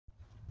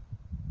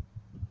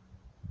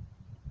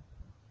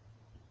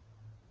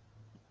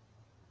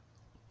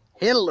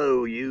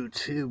Hello,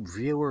 YouTube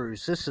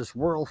viewers. This is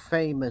world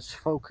famous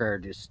folk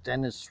artist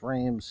Dennis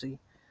Ramsay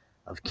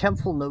of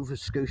Kemptville, Nova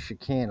Scotia,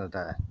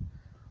 Canada.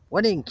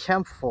 When in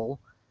Kemptville,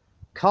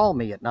 call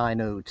me at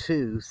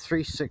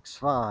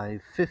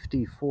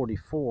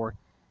 902-365-5044 and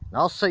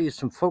I'll sell you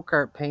some folk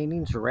art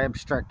paintings or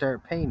abstract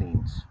art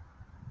paintings.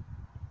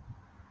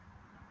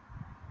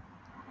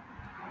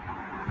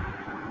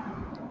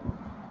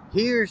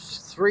 Here's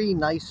three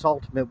nice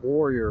Ultimate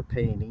Warrior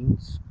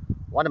paintings,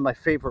 one of my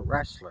favorite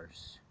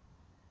wrestlers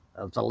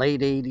of the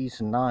late 80s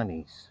and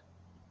 90s.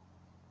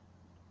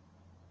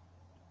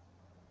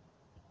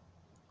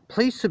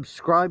 Please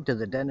subscribe to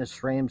the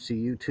Dennis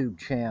Ramsay YouTube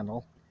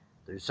channel.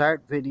 There's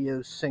art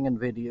videos, singing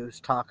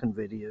videos, talking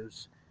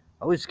videos.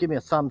 Always give me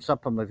a thumbs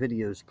up on my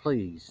videos,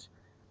 please.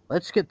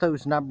 Let's get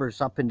those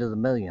numbers up into the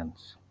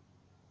millions.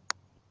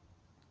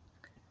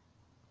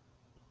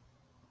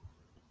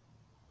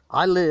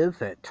 I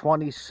live at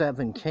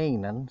 27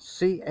 Canaan,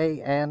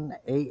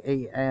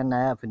 Canaan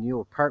Avenue,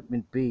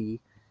 Apartment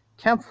B,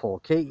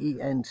 Kemptville,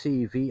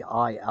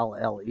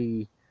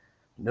 Kentville,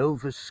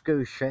 Nova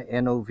Scotia,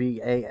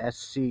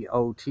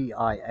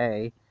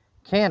 Novascotia,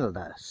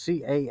 Canada,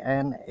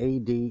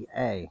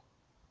 Canada.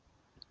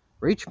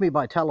 Reach me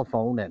by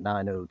telephone at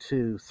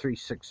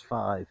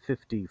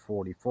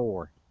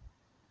 902-365-5044.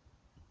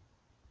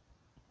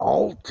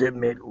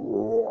 Ultimate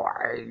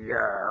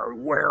Warrior,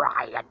 where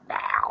are you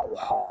now,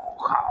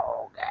 Hulk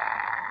Hogan?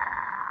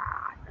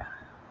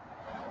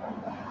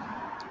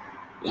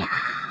 Yeah.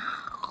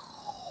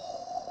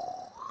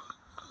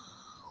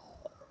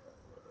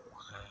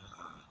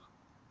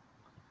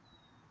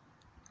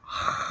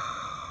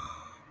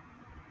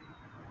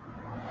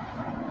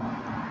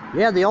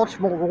 Yeah, the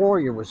Ultimate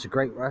Warrior was a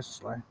great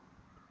wrestler.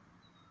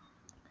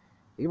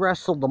 He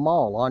wrestled them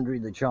all: Andre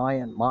the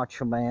Giant,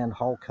 Macho Man,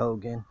 Hulk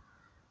Hogan,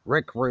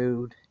 Rick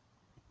Rude.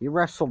 He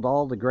wrestled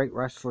all the great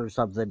wrestlers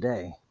of the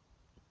day.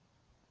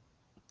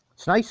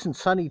 It's nice and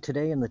sunny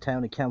today in the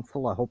town of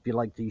Kemptville. I hope you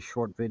like these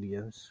short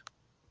videos.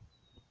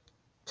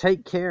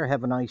 Take care.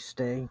 Have a nice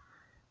day.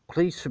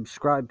 Please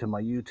subscribe to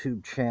my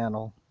YouTube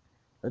channel.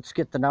 Let's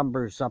get the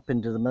numbers up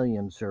into the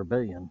millions or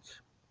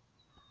billions.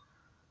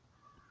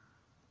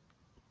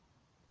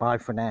 Bye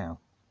for now.